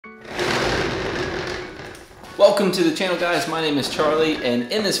Welcome to the channel, guys. My name is Charlie,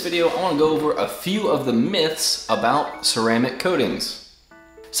 and in this video I want to go over a few of the myths about ceramic coatings.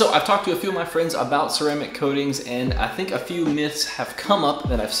 So I've talked to a few of my friends about ceramic coatings, and I think a few myths have come up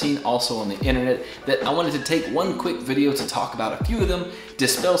that I've seen also on the internet that I wanted to take one quick video to talk about a few of them,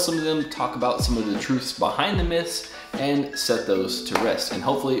 dispel some of them, talk about some of the truths behind the myths, and set those to rest. And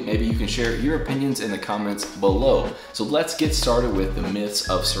hopefully maybe you can share your opinions in the comments below. So let's get started with the myths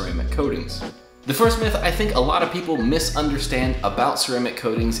of ceramic coatings. The first myth I think a lot of people misunderstand about ceramic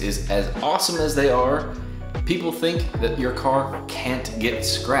coatings is, as awesome as they are, people think that your car can't get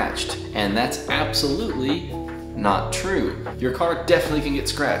scratched, and that's absolutely not true. Your car definitely can get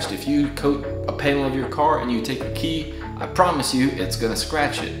scratched. If you coat a panel of your car and you take a key, I promise you it's gonna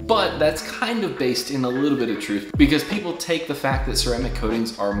scratch it. But that's kind of based in a little bit of truth, because people take the fact that ceramic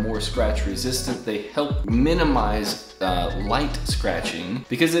coatings are more scratch resistant. They help minimize light scratching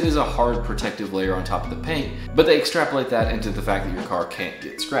because it is a hard protective layer on top of the paint, but they extrapolate that into the fact that your car can't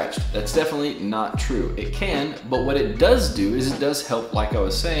get scratched. That's definitely not true. It can, but what it does do is it does help, like I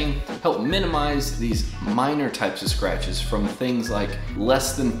was saying, help minimize these minor types of scratches from things like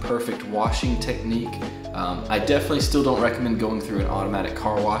less than perfect washing technique. I definitely still don't recommend going through an automatic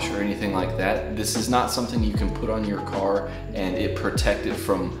car wash or anything like that. This is not something you can put on your car and it protect it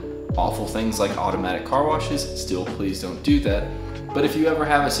from awful things like automatic car washes. Still, please don't do that. But if you ever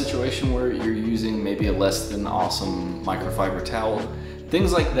have a situation where you're using maybe a less than awesome microfiber towel,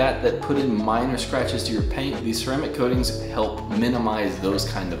 things like that that put in minor scratches to your paint, these ceramic coatings help minimize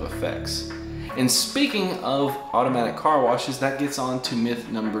those kind of effects. And speaking of automatic car washes, that gets on to myth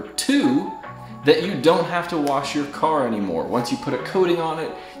number 2, that you don't have to wash your car anymore. Once you put a coating on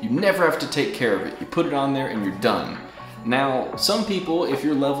it, you never have to take care of it. You put it on there and you're done. Now, some people, if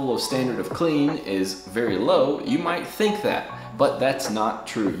your level of standard of clean is very low, you might think that, but that's not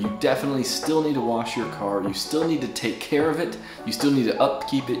true. You definitely still need to wash your car. You still need to take care of it. You still need to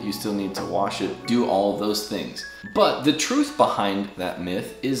upkeep it. You still need to wash it, do all of those things. But the truth behind that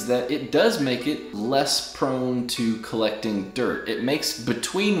myth is that it does make it less prone to collecting dirt. It makes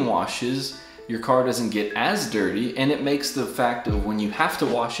between washes your car doesn't get as dirty, and it makes the fact of when you have to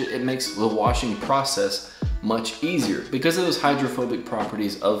wash it, it makes the washing process much easier. Because of those hydrophobic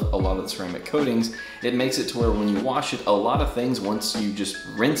properties of a lot of the ceramic coatings, it makes it to where when you wash it, a lot of things, once you just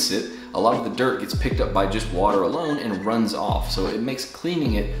rinse it, a lot of the dirt gets picked up by just water alone and runs off. So it makes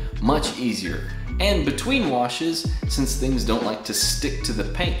cleaning it much easier. And between washes, since things don't like to stick to the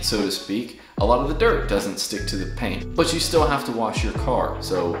paint, so to speak, a lot of the dirt doesn't stick to the paint, but you still have to wash your car.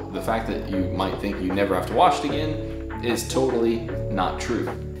 So the fact that you might think you never have to wash it again is totally not true.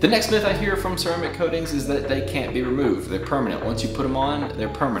 The next myth I hear from ceramic coatings is that they can't be removed. They're permanent. Once you put them on, they're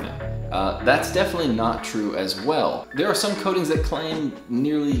permanent. That's definitely not true as well. There are some coatings that claim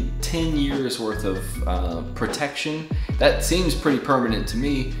nearly 10 years worth of protection. That seems pretty permanent to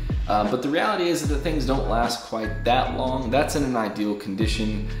me, but the reality is that things don't last quite that long. That's in an ideal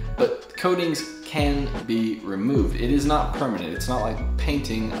condition, but coatings can be removed. It is not permanent. It's not like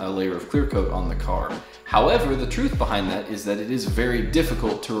painting a layer of clear coat on the car. However, the truth behind that is that it is very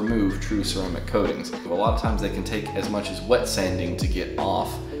difficult to remove true ceramic coatings. A lot of times they can take as much as wet sanding to get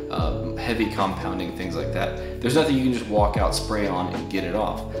off, heavy compounding, things like that. There's nothing you can just walk out, spray on, and get it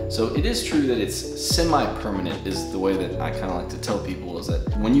off. So it is true that it's semi-permanent, is the way that I kind of like to tell people, is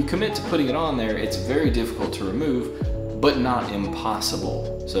that when you commit to putting it on there, it's very difficult to remove, but not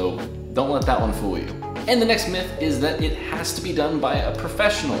impossible. So don't let that one fool you. And the next myth is that it has to be done by a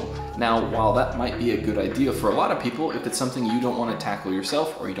professional. Now, while that might be a good idea for a lot of people, if it's something you don't want to tackle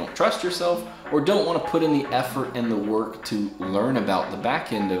yourself, or you don't trust yourself, or don't want to put in the effort and the work to learn about the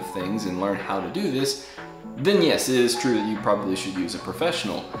back end of things and learn how to do this, then yes, it is true that you probably should use a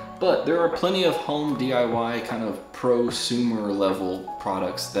professional. But there are plenty of home DIY kind of prosumer level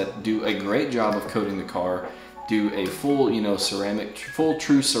products that do a great job of coating the car, do a full, full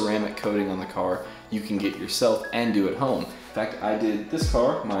true ceramic coating on the car. You can get yourself and do at home. In fact, I did this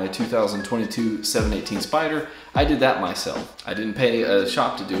car, my 2022 718 Spider, I did that myself. I didn't pay a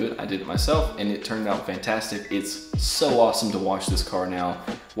shop to do it, I did it myself, and it turned out fantastic. It's so awesome to wash this car now.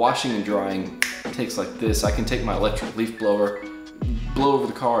 Washing and drying takes like this. I can take my electric leaf blower, blow over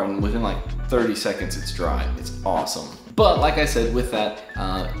the car, and within like 30 seconds it's dry. It's awesome. But like I said, with that,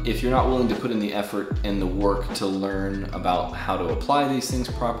 if you're not willing to put in the effort and the work to learn about how to apply these things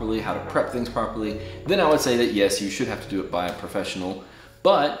properly, how to prep things properly, then I would say that yes, you should have to do it by a professional.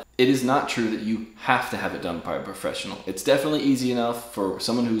 But it is not true that you have to have it done by a professional. It's definitely easy enough for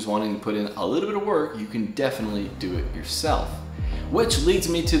someone who's wanting to put in a little bit of work. You can definitely do it yourself. Which leads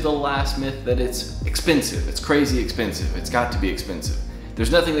me to the last myth, that it's expensive. It's crazy expensive. It's got to be expensive. there's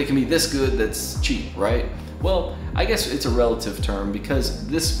nothing that can be this good that's cheap, right? Well, I guess it's a relative term, because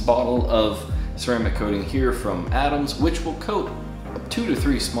this bottle of ceramic coating here from Adams, which will coat 2 to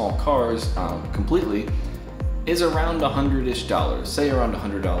 3 small cars completely, is around $100-ish, say around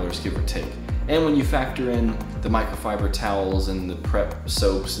 $100, give or take. And when you factor in the microfiber towels and the prep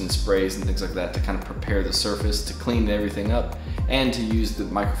soaps and sprays and things like that to kind of prepare the surface, to clean everything up, and to use the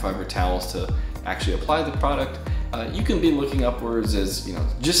microfiber towels to actually apply the product, you can be looking upwards as,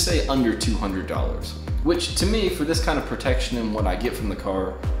 just say under $200, which to me, for this kind of protection and what I get from the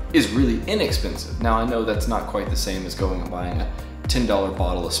car, is really inexpensive. Now I know that's not quite the same as going and buying a $10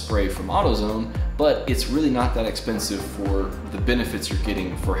 bottle of spray from AutoZone, but it's really not that expensive for the benefits you're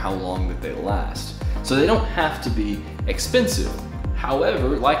getting for how long that they last. So they don't have to be expensive.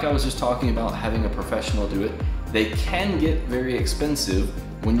 However, like I was just talking about having a professional do it, they can get very expensive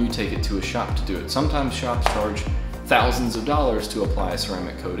when you take it to a shop to do it. Sometimes shops charge thousands of dollars to apply a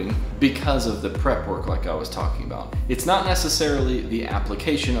ceramic coating because of the prep work like I was talking about. It's not necessarily the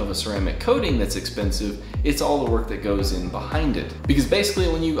application of a ceramic coating that's expensive, it's all the work that goes in behind it. Because basically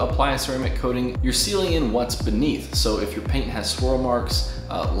when you apply a ceramic coating, you're sealing in what's beneath. So if your paint has swirl marks,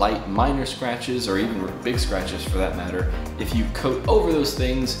 light minor scratches, or even big scratches for that matter, if you coat over those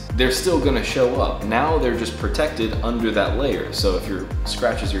things, they're still gonna show up. Now they're just protected under that layer. So if your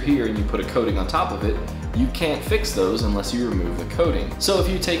scratches are here and you put a coating on top of it, you can't fix those unless you remove the coating. So if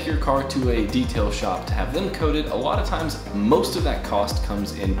you take your car to a detail shop to have them coated, a lot of times most of that cost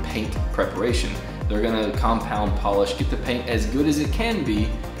comes in paint preparation. They're gonna compound, polish, get the paint as good as it can be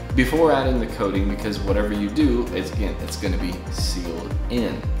before adding the coating, because whatever you do, again, it's gonna be sealed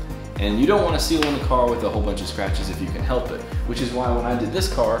in. And you don't want to seal in a car with a whole bunch of scratches if you can help it, which is why when I did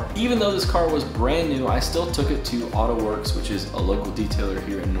this car, even though this car was brand new, I still took it to AutoWorks, which is a local detailer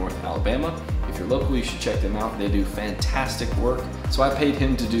here in North Alabama. If you're local, you should check them out. They do fantastic work. So I paid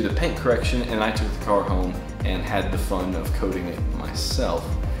him to do the paint correction, and I took the car home and had the fun of coating it myself.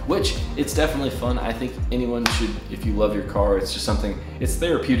 Which, it's definitely fun. I think anyone should, if you love your car, it's just something, it's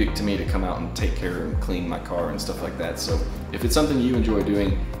therapeutic to me to come out and take care and clean my car and stuff like that. So if it's something you enjoy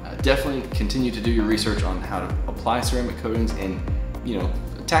doing, definitely continue to do your research on how to apply ceramic coatings and,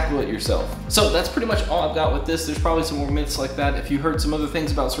 tackle it yourself. So that's pretty much all I've got with this. There's probably some more myths like that. If you heard some other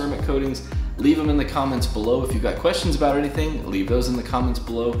things about ceramic coatings, leave them in the comments below. If you've got questions about anything, leave those in the comments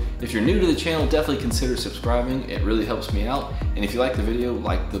below. If you're new to the channel, definitely consider subscribing. It really helps me out. And if you like the video,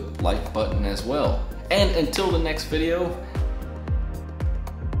 like the like button as well. And until the next video,